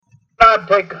I'd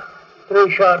take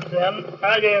 3 shots then.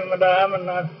 I gave him a dime and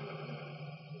I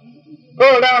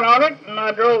pulled down on it and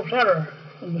I drove center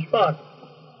in the spot.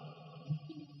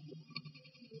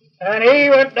 And he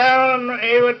went down,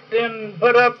 he went in,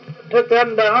 took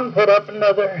that down, put up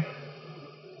another.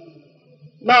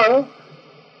 No,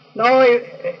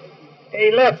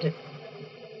 he left it.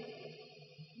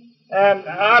 And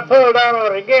I pulled down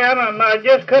on it again, and I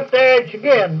just cut the edge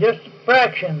again, just a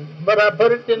fraction, but I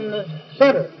put it in the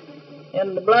center,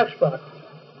 in the black spot.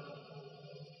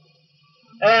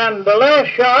 And the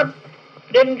last shot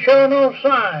didn't show no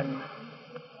sign.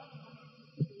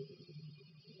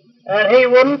 And he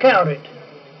wouldn't count it.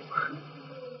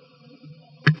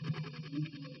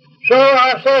 So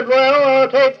I said, well, I'll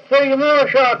take 3 more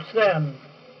shots then.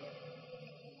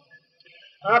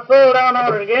 I pulled down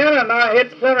on it again, and I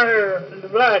hit center the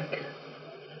black.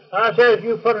 I says,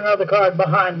 you put another card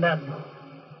behind that.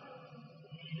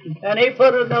 And he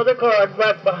put another card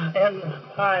back behind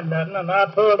that, and I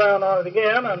pulled down on it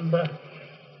again, and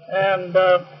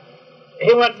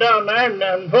he went down there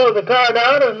and pulled the card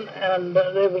out, and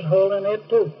there was a hole in it,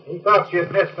 too. He thought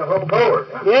you'd missed the whole board.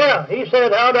 Huh? Yeah, he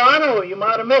said, how do I know? You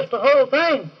might have missed the whole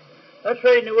thing. That's the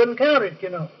reason he wouldn't count it, you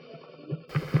know.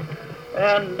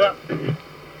 And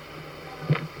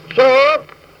so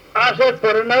I said,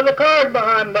 put another card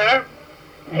behind there.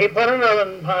 He put another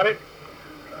one behind it.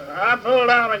 I pulled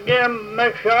down again the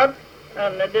next shot,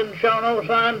 and it didn't show no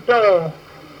sign at all.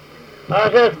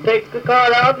 I said, take the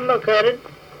card out and look at it,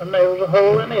 and there was a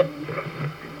hole in it.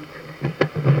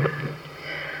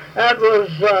 That was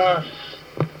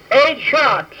 8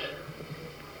 shots.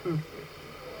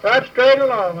 Right straight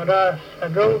along, and I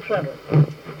drove center.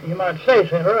 You might say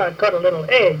center. I cut a little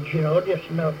edge, you know, just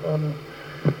enough on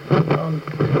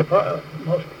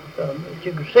most that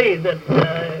you could see that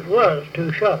it was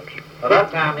 2 shots. Well,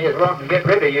 that time he was wanting to get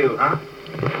rid of you, huh?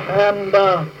 And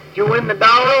did you win the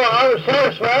dollar? I was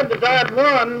satisfied that I'd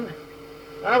won.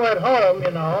 I went home,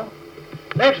 you know.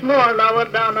 Next morning I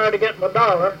went down there to get my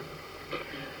dollar,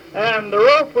 and the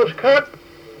rope was cut,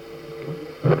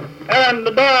 and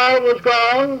the dial was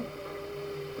gone.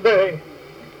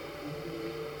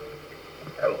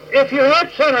 If you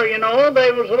hit center, you know,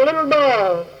 there was a little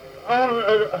dial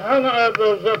hung up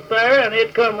there, and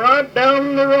it'd come right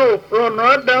down the rope, run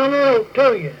right down the rope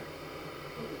to you.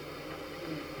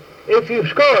 If you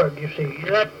scored, you see,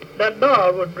 that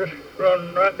dial would just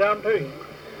run right down to you.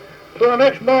 So the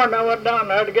next morning I went down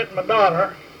there to get my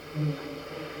dollar.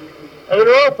 The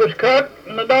rope was cut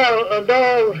and the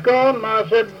dial was gone, and I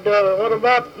said, what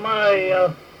about my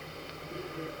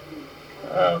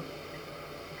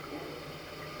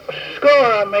score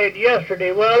I made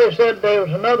yesterday? Well, they said there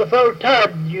was another fellow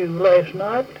tied you last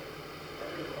night.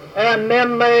 And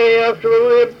then they, after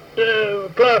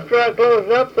I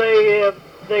closed up, they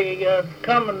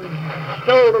come and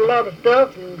stole a lot of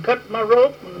stuff and cut my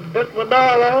rope and took my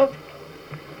dial off.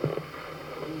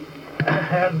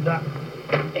 And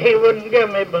he wouldn't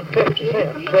give me but 50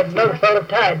 cents. Said another fellow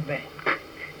tied me.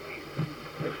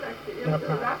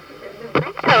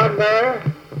 Down there.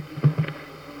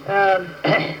 And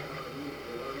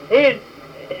he'd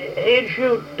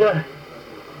shoot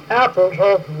apples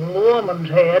off of a woman's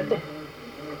head,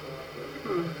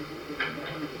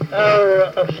 or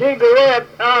a cigarette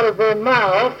out of her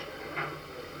mouth.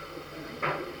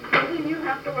 Didn't you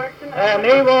have to work tonight? And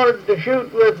he wanted to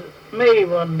shoot with me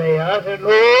one day. I said, no,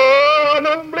 I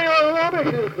don't believe I want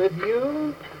to shoot with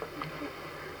you.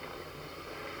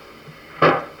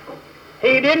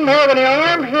 He didn't have any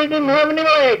arms, he didn't have any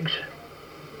legs.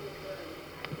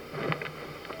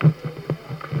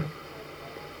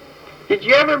 Did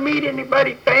you ever meet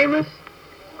anybody famous,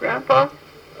 Grandpa?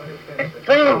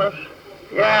 Famous?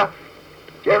 Yeah.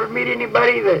 Did you ever meet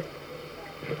anybody that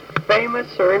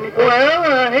famous or anything?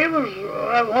 Well, he was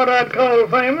what I'd call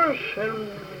famous in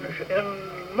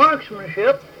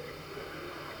marksmanship.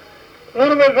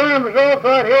 One of his arms was off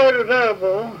right here at his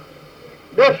elbow.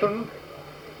 This one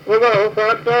was off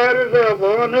right there at his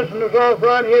elbow, and this one was off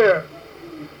right here.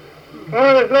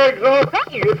 One of his legs off.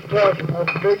 He used to tell some of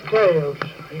big tales.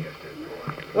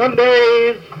 One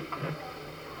day he's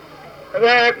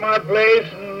there at my place,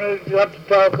 and we got to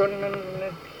talking, and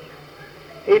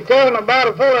he'd telling about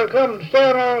a fellow come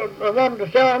to wanted to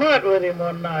stay all night with him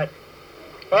one night.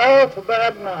 Awful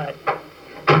bad night.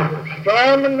 It was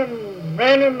storming and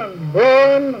raining and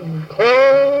blowing and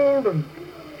cold, and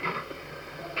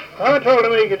I told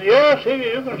him he could, yes,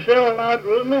 you can stay all night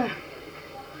with me.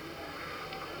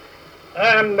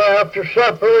 And after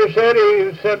supper, he said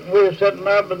we were sitting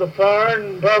up by the fire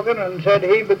and talking, and said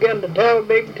he began to tell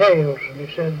big tales. And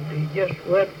he said he just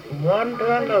went from one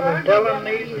to another, telling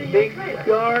these big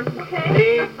yarns,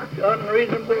 big,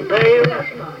 unreasonable tales.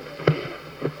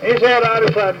 He said, I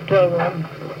decided to tell one.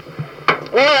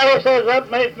 Well, he says, that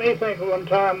makes me think of one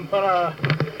time when I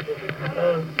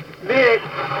lived where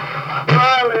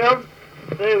I lived.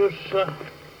 There was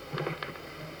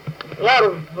a lot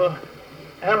of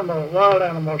wild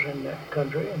animals in that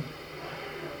country. And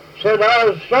said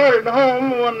I started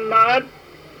home one night,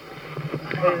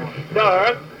 it was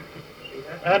dark,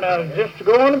 and I was just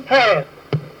going a path.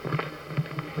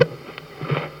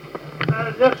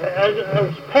 I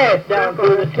was passed down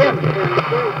through the timber.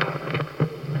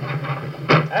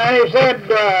 And he said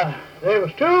there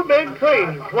was two big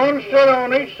trees. One stood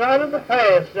on each side of the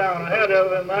path down ahead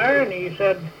of him there, and he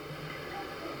said,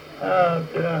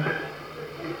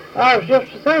 I was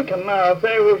just thinking now, if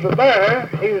there was a bear,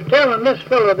 he was telling this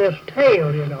fellow this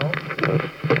tale, you know.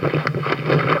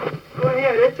 Go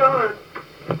ahead, it's on.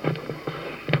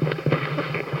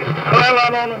 Well, I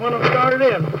don't know when it started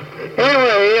in.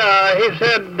 Anyway, he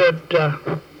said that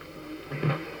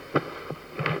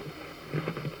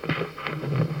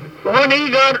when he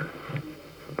got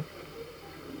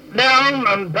down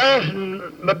and passing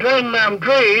between them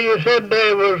trees, he said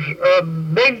there was a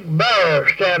big bear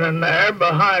standing there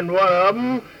behind one of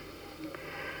them.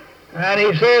 And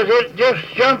he says it just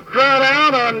jumped right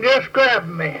out and just grabbed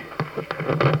me.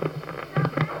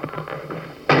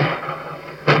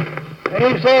 And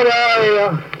he said I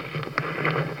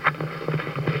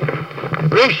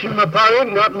reached in my pocket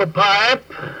and got my pipe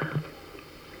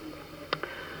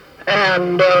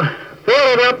and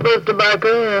filled it up with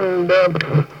tobacco and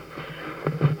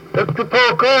took the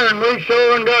poker and reached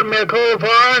over and got me a coal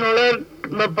fire and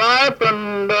lit my pipe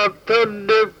and threw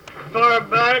the fire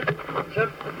back, set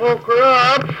the poker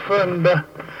up, and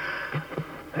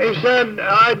he said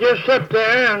I just sat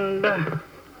there and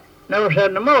never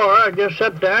said no more. I just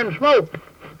sat there and smoked.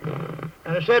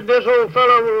 And he said this old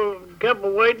fellow kept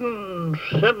waiting,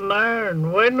 sitting there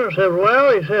and waiting. I said,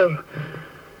 well, he says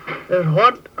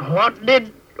what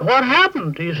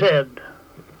happened? He said,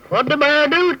 what did the bear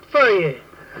do for you?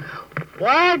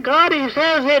 Why, God, he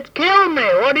says it killed me.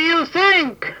 What do you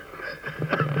think?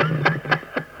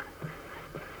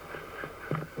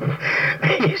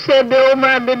 He said the old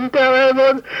man didn't tell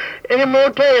any more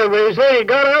tales, but he said he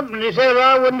got up and he said,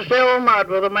 I wouldn't stay all night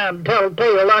with a man tell a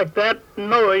tale like that.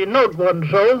 No, you know it wasn't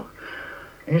so.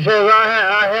 He says,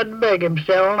 I had to beg him to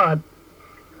stay all night.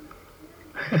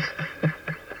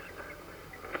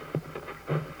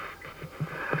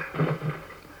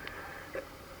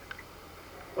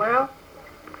 Well,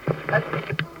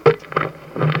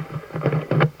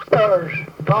 Fellers,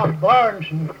 Bob Barnes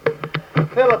and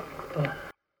Philip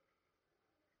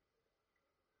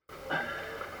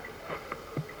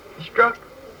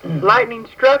lightning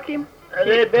struck him?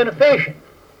 They'd been fishing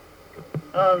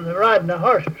on riding the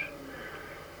horses.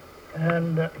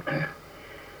 And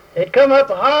it come up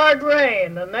a hard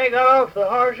rain, and they got off the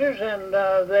horses, and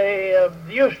they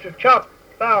used to chop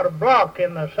out a block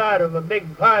in the side of a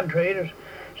big pine tree to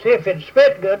see if it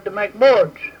spit good to make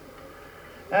boards.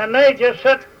 And they just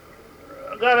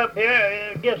got up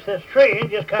here against this tree and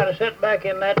just kind of sat back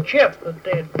in that chip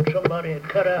that somebody had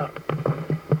cut out.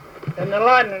 And the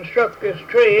lightning struck this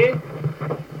tree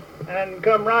and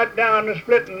come right down the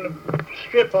splitting the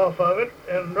strip off of it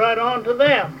and right onto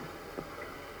them.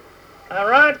 And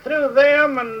right through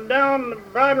them and down the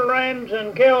bridle reins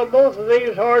and killed both of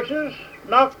these horses,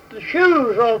 knocked the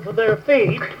shoes off of their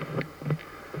feet,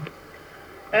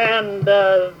 and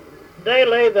they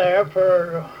lay there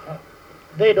for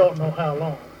they don't know how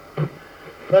long.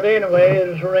 But anyway, it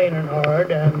was raining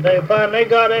hard, and they finally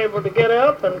got able to get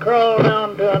up and crawl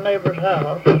down to a neighbor's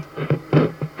house,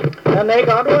 and they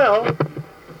got well.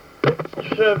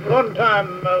 So one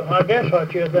time, I guess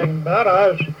what you're thinking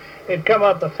about, it'd come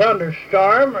up a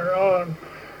thunderstorm, and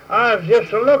I was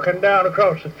just looking down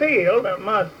across the field, at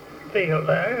my field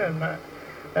there, and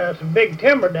there's some big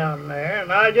timber down there,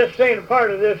 and I just seen a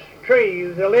part of this tree,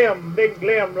 the limb, big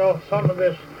limb off some of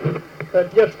this,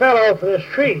 that just fell off of this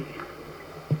tree.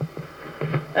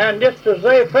 And just as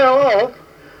they fell off,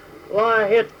 why,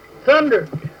 it thundered.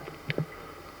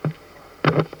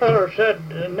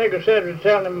 The nigger said, was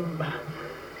telling him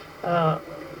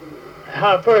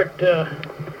how far it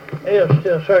is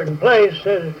to a certain place.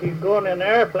 Says if you're going in an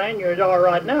airplane, you're all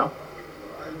right now.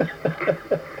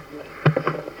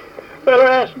 Fellow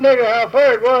asked the nigger how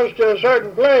far it was to a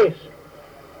certain place.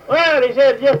 Well, he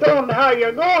said, just on how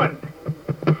you're going.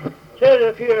 Says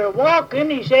if you're walking,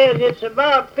 he says it's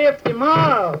about 50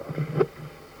 miles.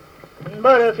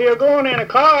 But if you're going in a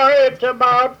car, it's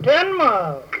about 10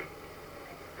 miles.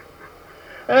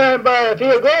 But if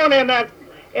you're going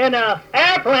in a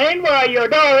airplane, well, you're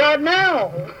there right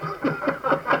now.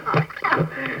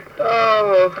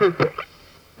 Oh.